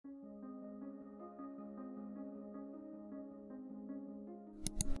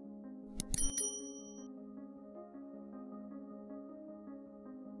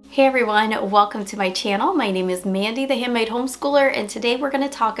Hey everyone, welcome to my channel. My name is Mandy, the Handmade Homeschooler, and today we're going to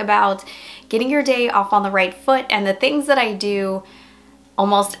talk about getting your day off on the right foot and the things that I do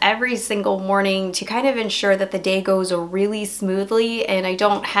almost every single morning to kind of ensure that the day goes really smoothly and I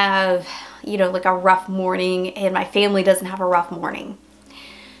don't have, like a rough morning and my family doesn't have a rough morning.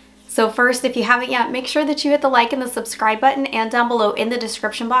 So first, if you haven't yet, make sure that you hit the like and the subscribe button, and down below in the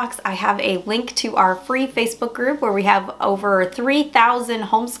description box, I have a link to our free Facebook group where we have over 3,000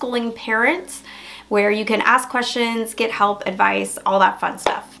 homeschooling parents where you can ask questions, get help, advice, all that fun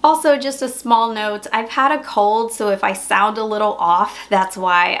stuff. Also, just a small note, I've had a cold, so if I sound a little off, that's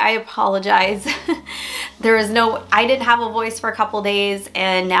why. I apologize. I didn't have a voice for a couple days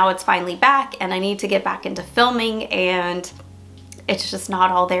and now it's finally back and I need to get back into filming and it's just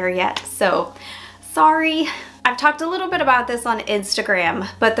not all there yet, so sorry. I've talked a little bit about this on Instagram,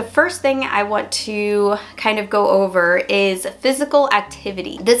 but the first thing I want to kind of go over is physical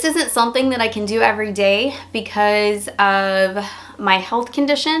activity. This isn't something that I can do every day because of my health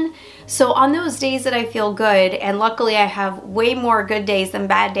condition. So on those days that I feel good, and luckily I have way more good days than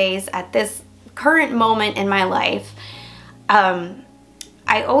bad days at this current moment in my life,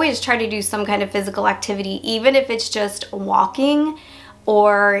 I always try to do some kind of physical activity, even if it's just walking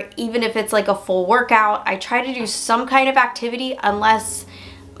or even if it's like a full workout. I try to do some kind of activity unless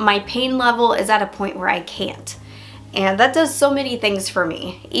my pain level is at a point where I can't. And that does so many things for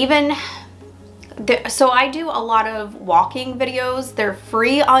me. So I do a lot of walking videos. They're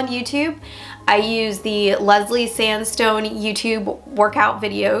free on YouTube. I use the Leslie Sandstone YouTube workout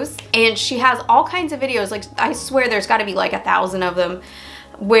videos, and she has all kinds of videos. Like, I swear there's got to be like 1,000 of them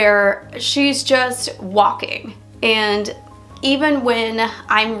where she's just walking. And even when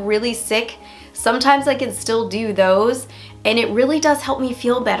I'm really sick, sometimes I can still do those and it really does help me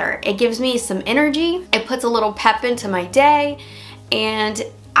feel better. It gives me some energy, it puts a little pep into my day, and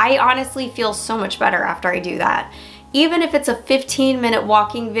I honestly feel so much better after I do that. Even if it's a 15-minute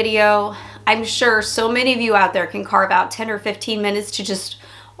walking video, I'm sure so many of you out there can carve out 10 or 15 minutes to just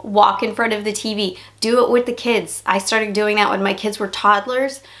walk in front of the TV. Do it with the kids. I started doing that when my kids were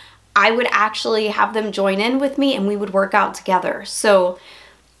toddlers. I would actually have them join in with me and we would work out together. So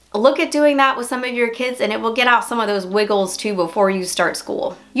look at doing that with some of your kids and it will get out some of those wiggles too before you start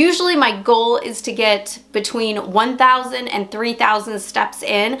school. Usually my goal is to get between 1,000 and 3,000 steps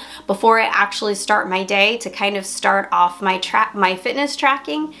in before I actually start my day to kind of start off my fitness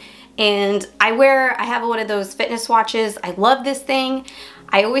tracking. And I have one of those fitness watches. I love this thing.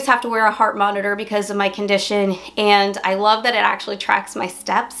 I always have to wear a heart monitor because of my condition, and I love that it actually tracks my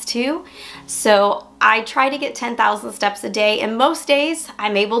steps too. So I try to get 10,000 steps a day, and most days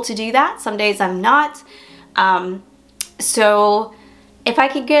I'm able to do that. Some days I'm not. So if I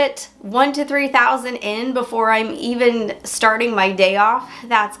could get 1,000 to 3,000 in before I'm even starting my day off,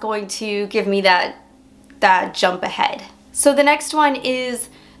 that's going to give me that jump ahead. So the next one is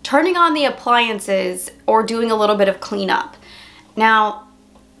turning on the appliances or doing a little bit of cleanup. Now,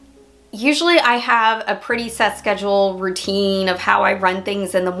 usually I have a pretty set schedule routine of how I run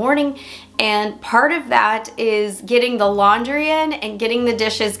things in the morning, and part of that is getting the laundry in and getting the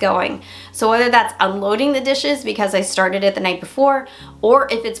dishes going. So whether that's unloading the dishes because I started it the night before, or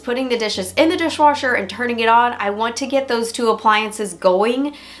if it's putting the dishes in the dishwasher and turning it on, I want to get those two appliances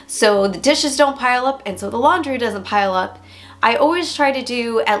going so the dishes don't pile up and so the laundry doesn't pile up. I always try to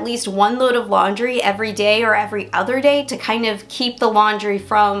do at least one load of laundry every day or every other day to kind of keep the laundry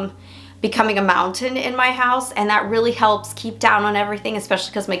from becoming a mountain in my house, and that really helps keep down on everything, especially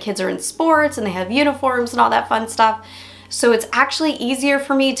because my kids are in sports and they have uniforms and all that fun stuff. So it's actually easier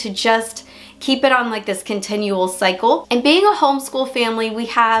for me to just keep it on like this continual cycle. And being a homeschool family, we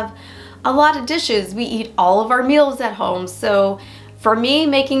have a lot of dishes. We eat all of our meals at home. So for me,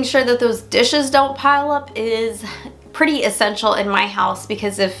 making sure that those dishes don't pile up is pretty essential in my house,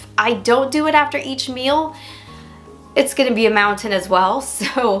 because if I don't do it after each meal, it's gonna be a mountain as well.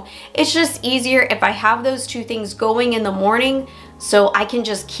 So it's just easier if I have those two things going in the morning so I can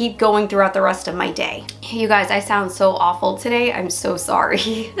just keep going throughout the rest of my day. You guys, I sound so awful today. I'm so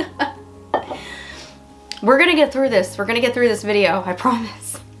sorry. We're gonna get through this. We're gonna get through this video, I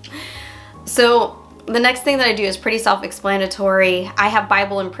promise. So the next thing that I do is pretty self-explanatory. I have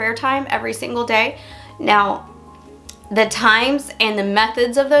Bible and prayer time every single day. Now, the times and the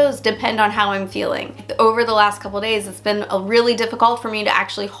methods of those depend on how I'm feeling. Over the last couple of days, it's been really difficult for me to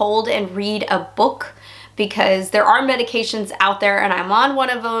actually hold and read a book because there are medications out there and I'm on one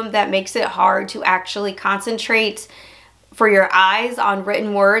of them that makes it hard to actually concentrate for your eyes on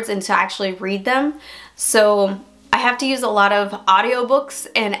written words and to actually read them. So I have to use a lot of audiobooks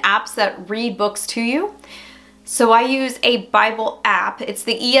and apps that read books to you. So I use a Bible app. It's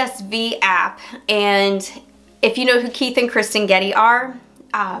the ESV app, and if you know who Keith and Kristen Getty are,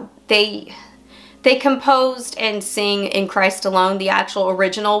 they composed and sing In Christ Alone, the actual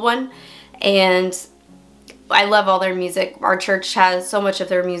original one, and I love all their music. Our church has so much of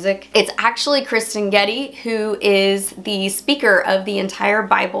their music. It's actually Kristen Getty who is the speaker of the entire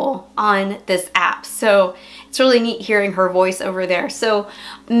Bible on this app. So it's really neat hearing her voice over there. So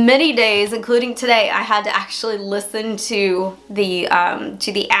many days, including today, I had to actually listen to the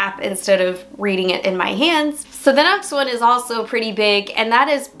app instead of reading it in my hands. So the next one is also pretty big, and that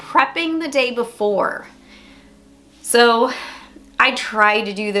is prepping the day before. So I try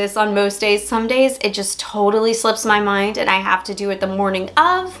to do this on most days. Some days it just totally slips my mind and I have to do it the morning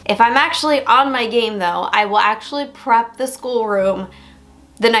of. If I'm actually on my game though, I will actually prep the schoolroom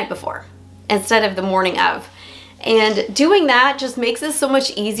the night before instead of the morning of. And doing that just makes it so much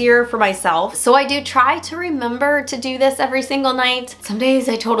easier for myself. So I do try to remember to do this every single night. Some days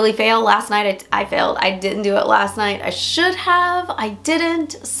I totally fail. Last night I failed. I didn't do it last night. I should have. I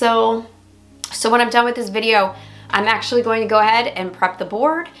didn't. So when I'm done with this video, I'm actually going to go ahead and prep the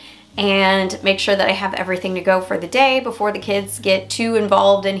board and make sure that I have everything to go for the day before the kids get too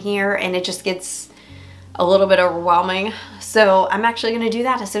involved in here and it just gets a little bit overwhelming. So I'm actually going to do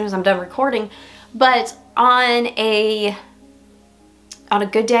that as soon as I'm done recording. But on a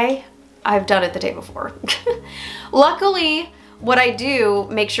good day, I've done it the day before. Luckily, what I do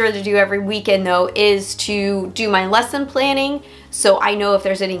make sure to do every weekend though is to do my lesson planning, so I know if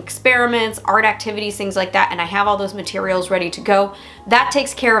there's any experiments, art activities, things like that, and I have all those materials ready to go. That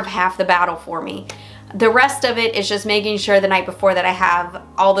takes care of half the battle for me. The rest of it is just making sure the night before that I have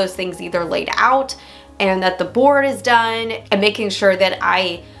all those things either laid out and that the board is done, and making sure that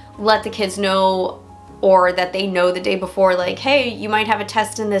I let the kids know, or that they know the day before, like, hey, you might have a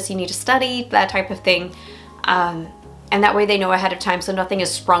test in this, you need to study, that type of thing. And that way they know ahead of time so nothing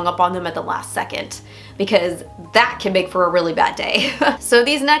is sprung up on them at the last second, because that can make for a really bad day. So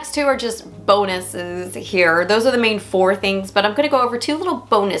these next two are just bonuses here. Those are the main 4 things, but I'm gonna go over 2 little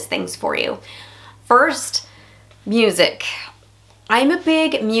bonus things for you. First, music. I'm a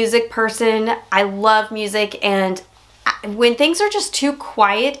big music person. I love music, and when things are just too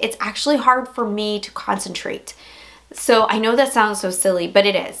quiet, it's actually hard for me to concentrate. So I know that sounds so silly, but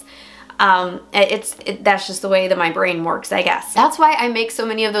it is. That's just the way that my brain works, I guess. That's why I make so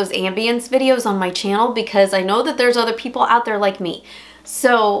many of those ambience videos on my channel, because I know that there's other people out there like me.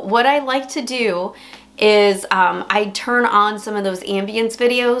 So what I like to do is I turn on some of those ambience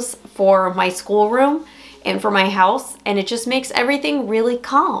videos for my schoolroom and for my house, and it just makes everything really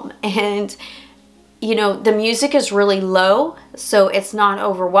calm. And you know, the music is really low, so it's not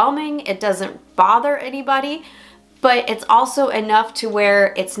overwhelming. It doesn't bother anybody. But it's also enough to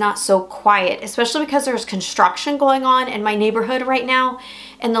where it's not so quiet, especially because there's construction going on in my neighborhood right now.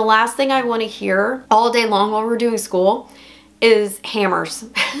 And the last thing I want to hear all day long while we're doing school is hammers.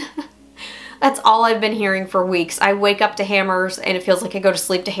 That's all I've been hearing for weeks. I wake up to hammers and it feels like I go to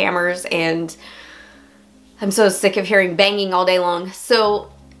sleep to hammers, and I'm so sick of hearing banging all day long.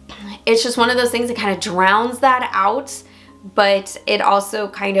 So it's just one of those things that kind of drowns that out, but it also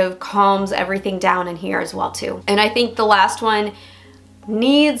kind of calms everything down in here as well too. And I think the last one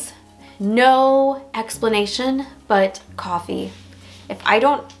needs no explanation, but coffee. If I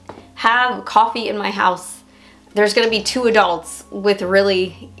don't have coffee in my house, there's gonna be 2 adults with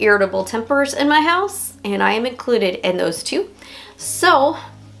really irritable tempers in my house, and I am included in those 2. So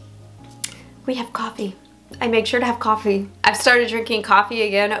we have coffee. I make sure to have coffee. I've started drinking coffee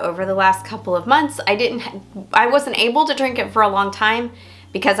again over the last couple of months. I wasn't able to drink it for a long time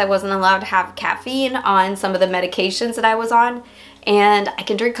because I wasn't allowed to have caffeine on some of the medications that I was on, and I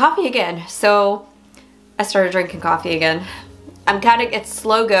can drink coffee again. So I started drinking coffee again. It's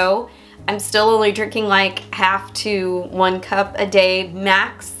slow go. I'm still only drinking like half to 1 cup a day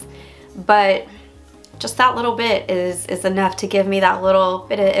max, but just that little bit is enough to give me that little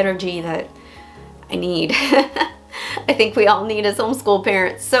bit of energy that I need. I think we all need as homeschool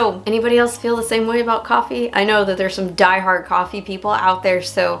parents. So anybody else feel the same way about coffee? I know that there's some diehard coffee people out there,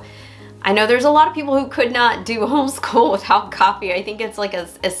 so I know there's a lot of people who could not do homeschool without coffee. I think it's like an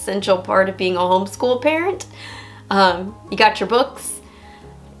essential part of being a homeschool parent. You got your books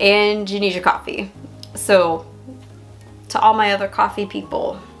and you need your coffee. So to all my other coffee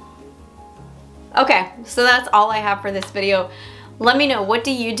people. Okay, so that's all I have for this video. Let me know, what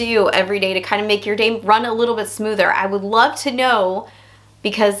do you do every day to kind of make your day run a little bit smoother? I would love to know,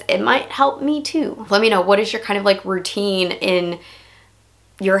 because it might help me too. Let me know, what is your kind of like routine in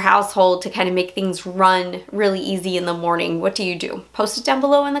your household to kind of make things run really easy in the morning. What do you do? Post it down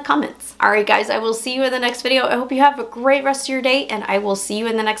below in the comments. All right, guys, I will see you in the next video. I hope you have a great rest of your day, and I will see you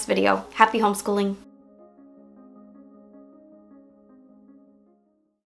in the next video. Happy homeschooling.